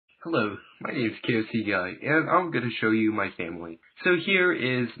Hello, my name is KOC Guy, and I'm going to show you my family. So here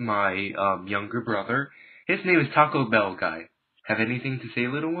is my younger brother. His name is Taco Bell Guy. Have anything to say,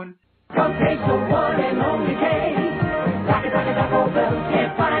 little one? Come taste the one and only cake. Taco Bell,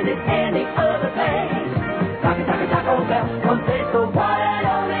 can't find it any other place. Taco Bell, come taste the one and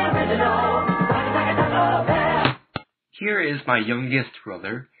only original. Taco Bell. Here is my youngest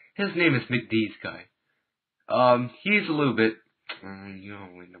brother. His name is McDee's Guy. He's a little bit,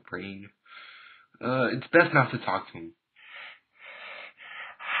 in the brain. It's best not to talk to him.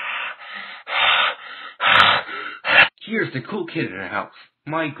 Here's the cool kid in the house,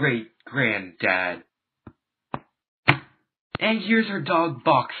 my great-granddad. And here's our dog,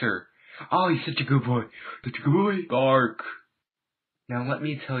 Boxer. Oh, he's such a good boy. Such a good boy. Bark. Now let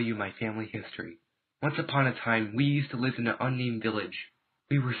me tell you my family history. Once upon a time, we used to live in an unnamed village.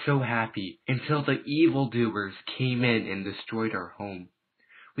 We were so happy until the evildoers came in and destroyed our home.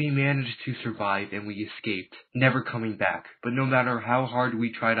 We managed to survive and we escaped, never coming back. But no matter how hard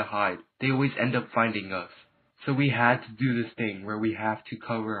we try to hide, they always end up finding us. So we had to do this thing where we have to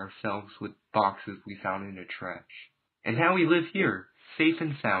cover ourselves with boxes we found in the trash. And now we live here, safe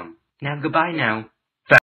and sound. Now goodbye now.